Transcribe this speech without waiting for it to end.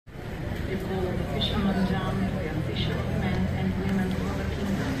Fisherman John, the official men and women of the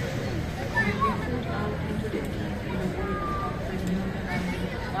kingdom, will be put out into the deep in the work of the new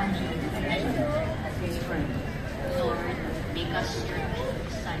evangelization of his friend. Lord, make us your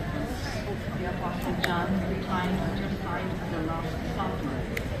disciples. The Apostle John reclined at your side at the Last Supper.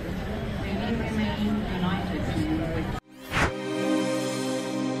 May we remain united to you with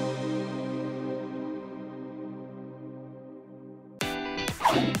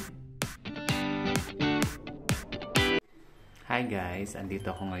Hi guys,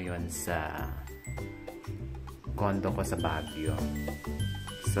 andito ako ngayon sa condo ko sa Baguio.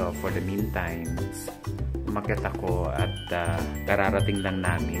 So for the meantime, umakyat ako at kararating lang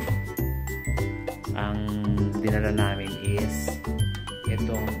namin. Ang dinala namin is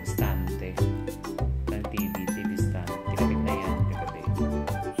itong stante ng TV stand. Kinabit na yan kagabi.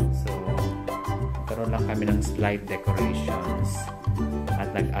 So karoon lang kami ng slide decorations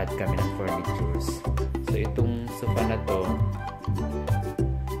at nag-add kami ng furnitures. So itong sofa na to,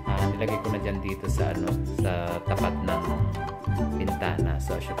 nilagay ko na dyan dito sa sa tapat ng bintana.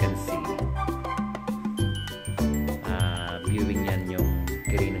 So as you can see, viewing yan yung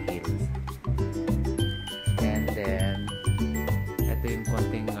Quirino Hills. And then ito yung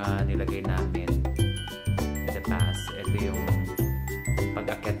konting nilagay namin in the past. Ito yung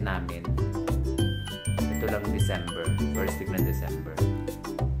pag-akyat namin. Ito lang December, first week ng December.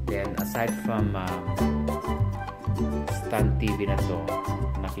 Then aside from stand TV na to,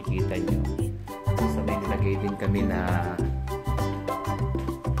 nakikita nyo, so may nilagay din kami na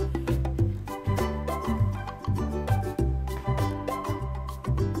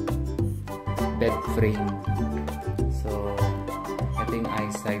bed frame. So ito yung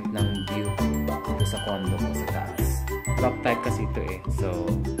eyesight ng view dito sa condo ko sa taas. Block type kasi ito eh, so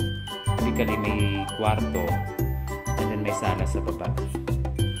typically may kwarto and then may sala sa baba.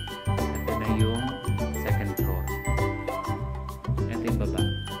 Ito na yung second floor. Ito yung baba.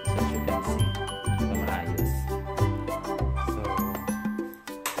 So as you can see, ito maayos. So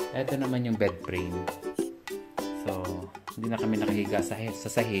ito naman yung bed frame. So hindi na kami nakahiga sa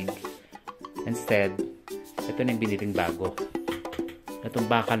sahig. Instead, ito na yung biniling bago. Itong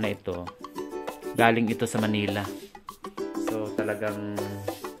bakal na ito, galing ito sa Manila. So talagang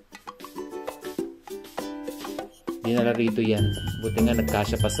dinala rito yan. Buti nga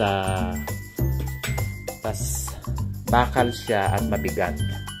nagkasya pa sa bakal siya at mabigat.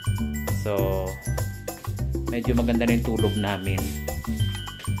 So medyo maganda na yung tulog namin.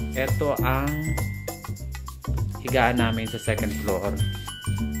 Ito ang higaan namin sa second floor.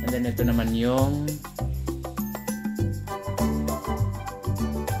 And then ito naman yung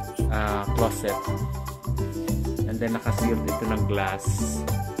closet. And then nakasealed ito ng glass.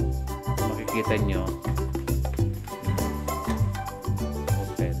 Makikita nyo.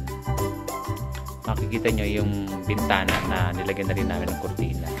 Open. Makikita nyo yung bintana na nilagyan na rin namin ng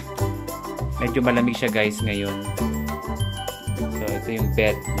kurtina. Medyo malamig siya guys ngayon. So ito yung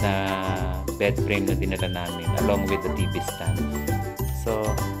bed frame na dinala namin along with the TV stand. So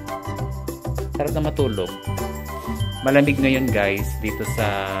sarap na matulog. Malamig ngayon guys dito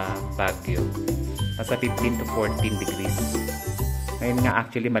sa Baguio. Nasa 15 to 14 degrees. Ngayon nga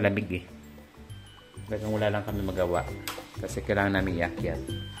actually malamig eh. Talagang wala lang kami magawa kasi kailangan namin iakyat.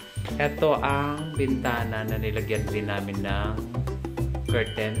 Ito ang bintana na nilagyan din namin ng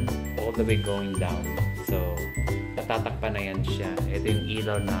curtain all the way going down. So natatakpan na yan siya. Ito yung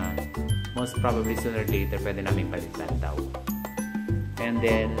ilaw na most probably sooner or later pwede namin palitan daw. And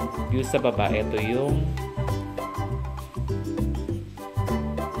then view sa baba, ito yung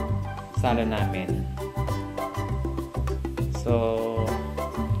sala namin. So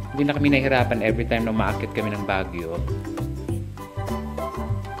hindi na kami nahihirapan every time na umaakit kami ng Baguio.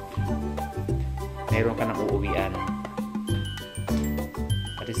 Meron ka ng uuwian.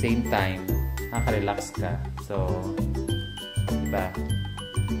 At the same time, nakaka-relax ka. So, diba?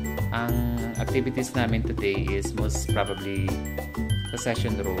 Ang activities namin today is most probably sa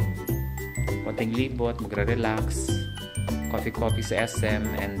session room. Konting libot, magre-relax, coffee sa SM,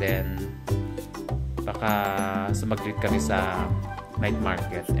 and then baka sumaglit kami sa night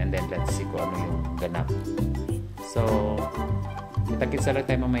market, and then let's see kung ano yung ganap. So, kita-kitsa lang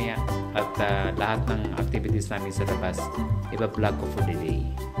tayo mamaya at lahat ng activities namin sa labas, iba-vlog ko for the day.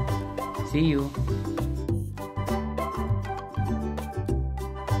 See you!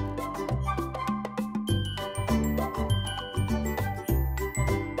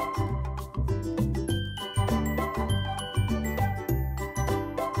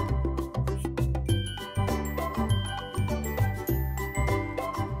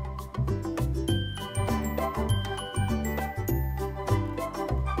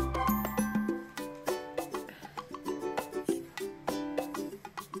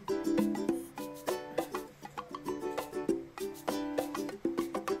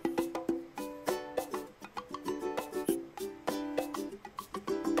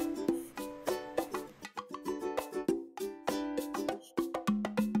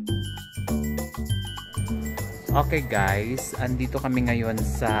 Okay guys, andito kami ngayon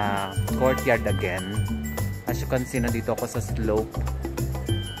sa courtyard again. As you can see, nandito ako sa slope.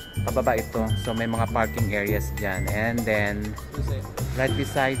 Pababa ito. So may mga parking areas dyan. And then, right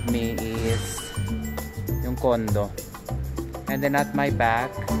beside me is yung condo. And then at my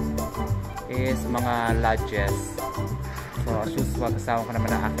back is mga lodges. So as usual, kasama ko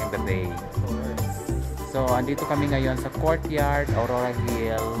naman ang aking bebe. So andito kami ngayon sa courtyard, Aurora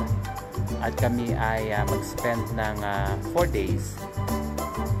Hill. At kami ay mag-spend ng 4 days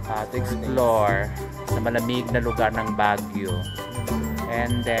to explore sa malamig na lugar ng Baguio.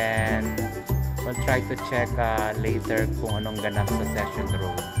 And then we'll try to check later kung anong ganap sa Session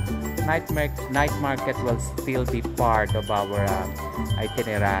Road. Night market will still be part of our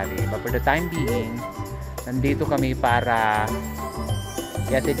itinerary. But for the time being, nandito kami para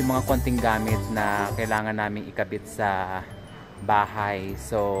i-attend yung mga konting gamit na kailangan namin ikabit sa bahay.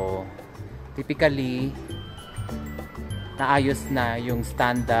 So typically, naayos na yung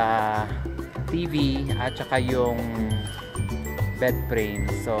stand TV at saka yung bed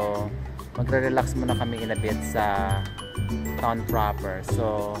frame. So, magre-relax muna kami inabit sa town proper.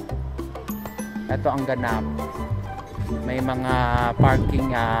 So, ito ang ganap. May mga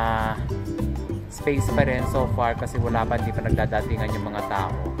parking space pa rin so far kasi wala pa, hindi pa nagdadatingan yung mga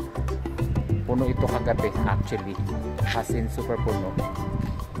tao. Puno ito kagabi actually. As in, super puno.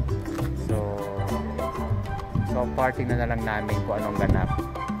 So party na lang namin kung anong ganap.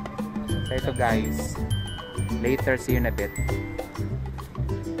 So ito guys, later, see you in a bit.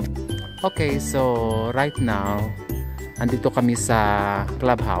 Okay, so right now andito kami sa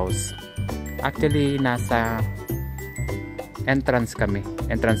clubhouse. Actually nasa entrance kami,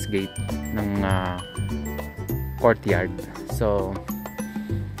 entrance gate ng courtyard. So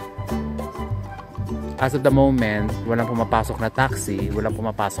as of the moment, walang pumapasok na taxi, walang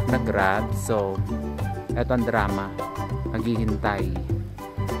pumapasok na grab. So eto ang drama, naghihintay.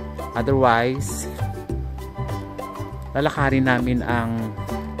 Otherwise, lalakarin namin ang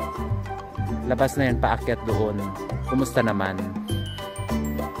labas na yan, paakyat doon. Kumusta naman?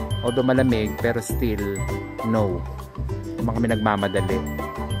 Although malamig, pero still no, mga kami nagmamadali.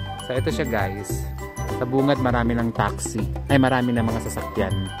 So ito siya guys, sa bungad marami ng taxi, ay marami ng mga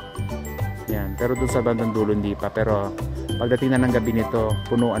sasakyan yan, pero doon sa bandang dulo hindi pa. Pero pagdating na ng gabi nito,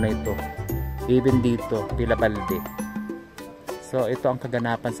 punuan na ito. Even dito, pila balde. So ito ang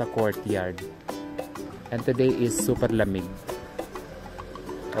kaganapan sa courtyard. And today is super lamig.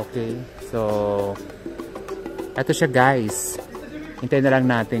 Okay, so ito siya guys. Hintayin na lang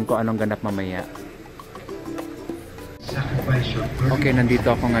natin kung anong ganap mamaya. Okay,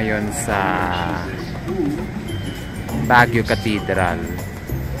 nandito ako ngayon sa Baguio Cathedral.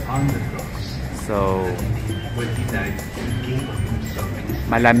 So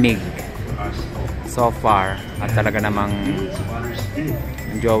malamig so far, at talaga namang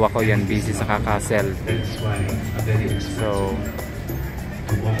yung jowa ko yan busy sa kaka-selfie. So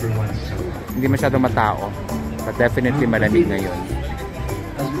hindi masyado matao, but definitely malamig ngayon.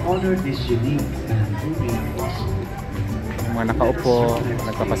 Yung mga nakaupo,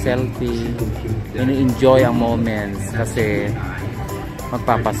 nagpapa-selfie, ini-enjoy ang moments kasi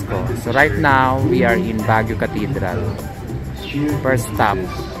magpapasko. So right now we are in Baguio Cathedral, first stop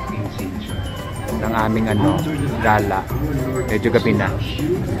ng aming gala. Medyo gabi na.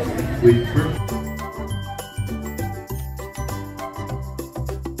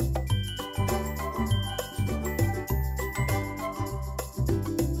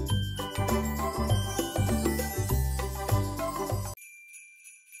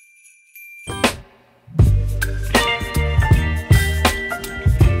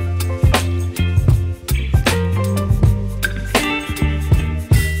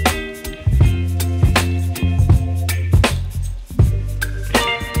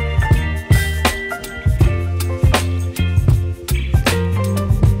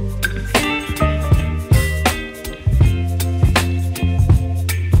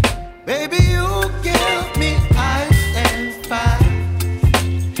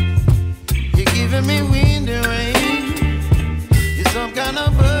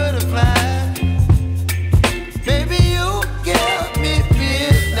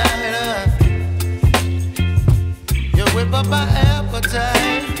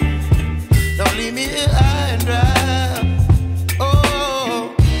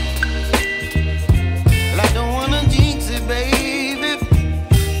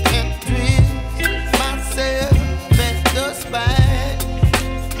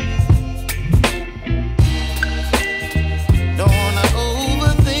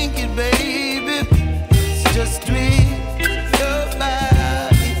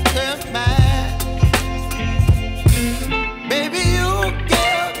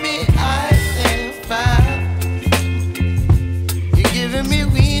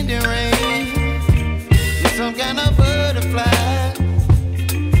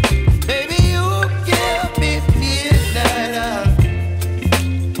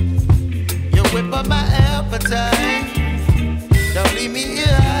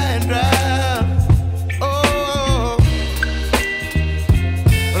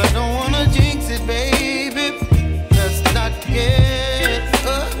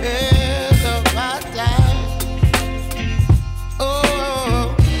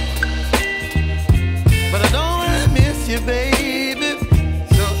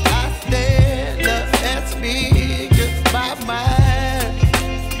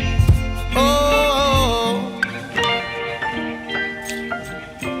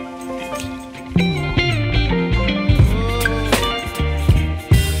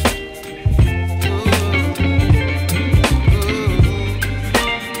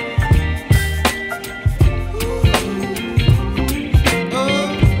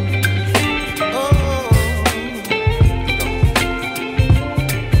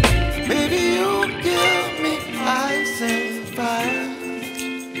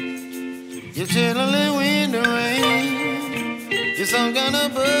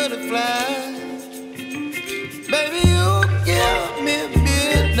 butterfly. Baby, you give me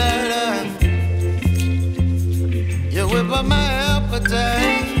midnight. You whip up my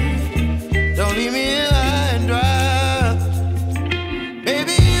appetite. Don't leave me here high and dry.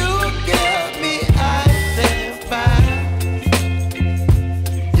 Baby, you give me ice and fire.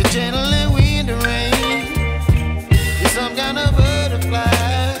 You're channeling wind and rain. You're some kind of butterfly.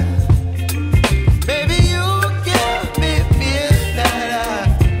 Baby, you give me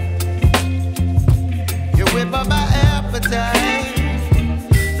midnight. You whip up my appetite.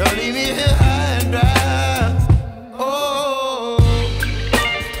 Don't leave me here high and dry.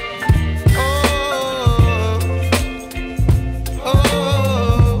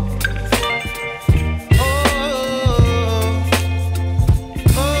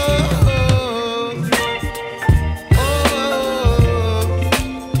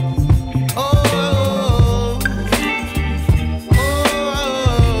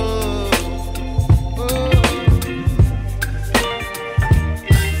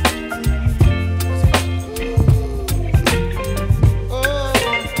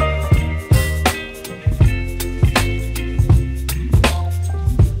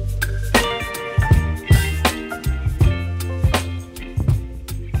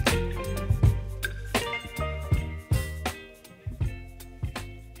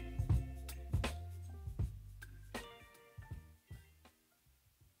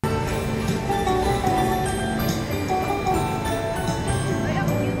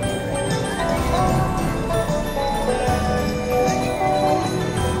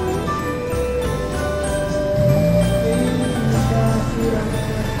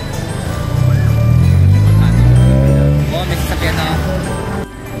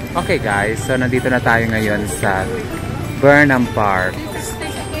 Okay guys, so nandito na tayo ngayon sa Burnham Park.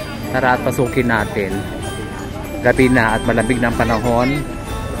 Tara at pasukin natin. Gabi na at malamig ng panahon.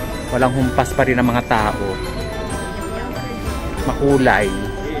 Walang humpas pa rin ang mga tao. Makulay.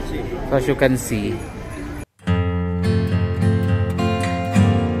 So as you can see,